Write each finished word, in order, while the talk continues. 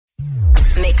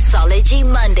Mixology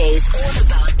Mondays, all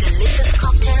about delicious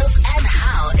cocktails and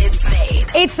how it's made.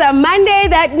 It's a Monday,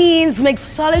 that means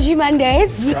Mixology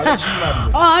Mondays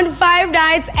on 5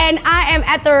 nights, and I am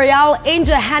at the Royale in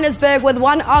Johannesburg with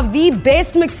one of the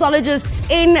best mixologists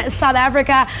in South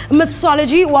Africa,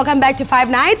 Mmisology. Welcome back to 5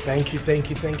 nights. Thank you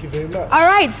very much. All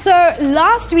right, so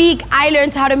last week I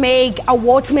learned how to make a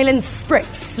watermelon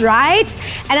spritz, right?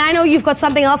 And I know you've got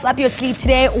something else up your sleeve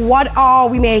today. What are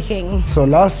we making? So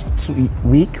last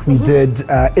week we did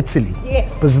Italy.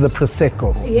 Yes. This is the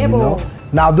Prosecco. Yeah, boy.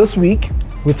 Now this week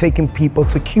we're taking people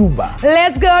to Cuba.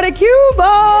 Let's go to Cuba.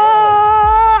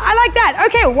 I like that.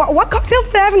 Okay, what cocktails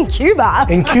do they have in Cuba?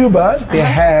 In Cuba, they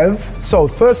have, so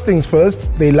first things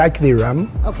first, they like their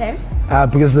rum. Okay.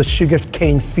 Because the sugar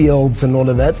cane fields and all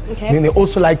of that. Okay. And then they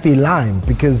also like the lime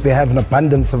because they have an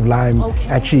abundance of lime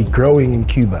actually growing in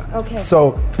Cuba. Okay.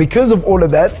 So because of all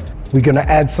of that, we're gonna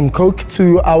add some Coke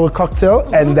to our cocktail,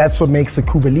 and that's what makes a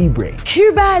Cuba Libre.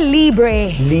 Cuba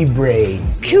Libre.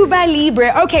 Cuba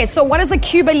Libre. Okay, so what does a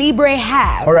Cuba Libre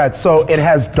have? All right, so it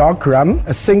has dark rum,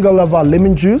 a single of our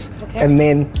lemon juice, and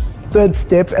then third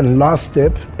step and last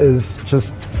step is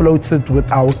just floated with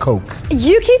our Coke.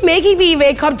 You keep making me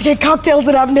make cocktails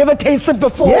that I've never tasted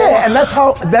before. Yeah, and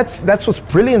that's what's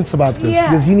brilliant about this,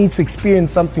 because you need to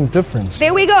experience something different.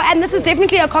 There we go, and this is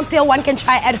definitely a cocktail one can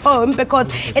try at home because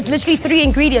it's literally 3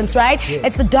 ingredients, right? Yes.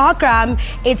 It's the dark rum,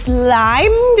 it's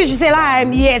lime. Did you say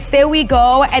lime? Yes, there we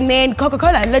go, and then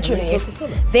Coca-Cola, literally.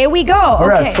 There we go. All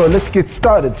right, so let's get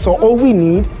started. So all we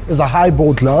need is a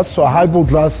highball glass. So a highball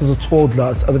glass is a tall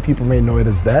glass. Other people may know it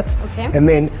as that. Okay. And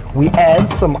then we add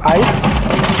some ice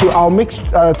to our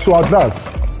to our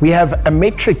glass. We have a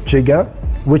metric jigger,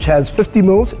 which has 50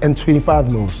 mils and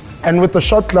 25 mils. And with the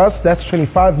shot glass, that's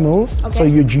 25 mils. Okay. So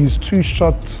you'd use 2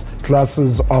 shots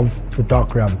glasses of the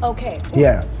dark rum. Okay.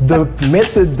 Yeah. The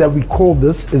method that we call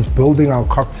this is building our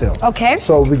cocktail. Okay.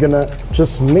 So we're gonna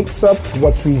just mix up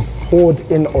what we poured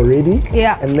in already.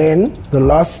 Yeah. And then the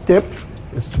last step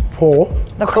is to pour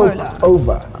the Coke cola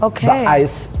over the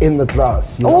ice in the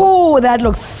glass. You know? Oh, that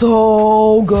looks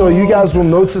so good. So you guys will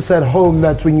notice at home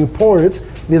that when you pour it,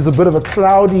 there's a bit of a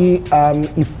cloudy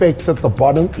effect at the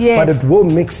bottom, but it will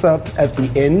mix up at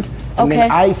the end. And then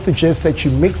I suggest that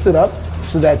you mix it up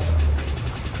so that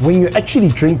when you actually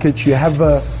drink it, you have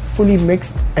a fully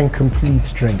mixed and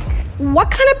complete drink.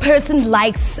 What kind of person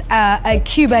likes a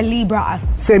Cuba Libre?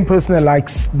 Same person that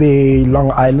likes the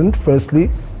Long Island, firstly.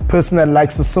 Person that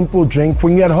likes a simple drink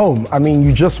when you're at home. I mean,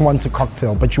 you just want a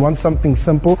cocktail, but you want something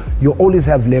simple. You always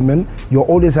have lemon, you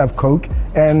always have Coke,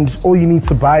 and all you need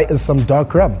to buy is some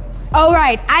dark rum. All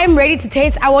right, I'm ready to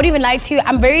taste. I won't even lie to you.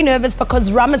 I'm very nervous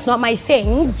because rum is not my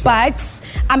thing, but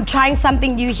I'm trying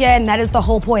something new here, and that is the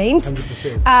whole point.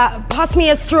 100%. Pass me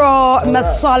a straw,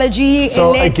 Mmisology.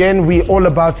 So again, we're all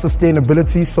about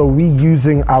sustainability, so we're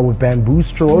using our bamboo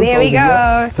straws. There we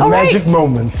go. The magic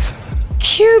moment.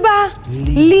 Cuba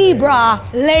Libre.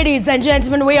 Ladies and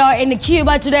gentlemen, we are in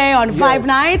Cuba today on 5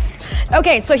 nights.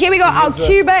 Okay, so here we go. Our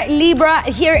Cuba Libre.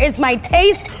 Here is my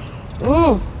taste.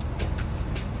 Oh,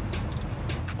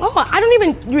 I don't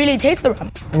even really taste the rum.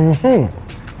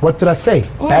 What did I say?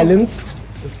 Balanced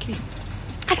is key.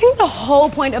 I think the whole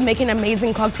point of making an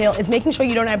amazing cocktail is making sure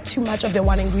you don't have too much of the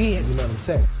one ingredient. You know what I'm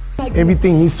saying?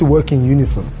 Everything needs to work in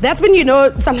unison. That's when you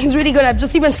know something's really good. I've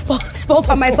just even spilled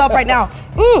on myself right now.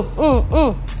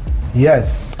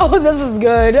 Yes. Oh, this is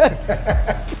good.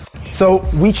 So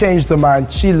we changed her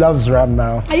mind. She loves rum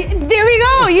now. There we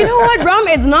go. You know what? Rum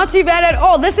is not too bad at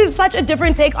all. This is such a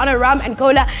different take on a rum and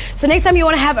cola. So next time you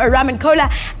want to have a rum and cola,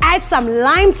 add some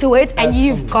lime to it, and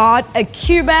you've got a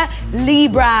Cuba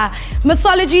Libre.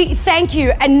 Mmisology, thank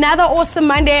you. Another awesome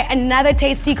Monday, another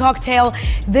tasty cocktail.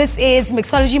 This is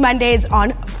Mixology Mondays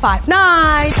on 5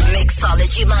 nights.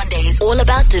 Mixology Mondays, all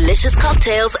about delicious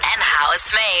cocktails and how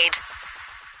it's made.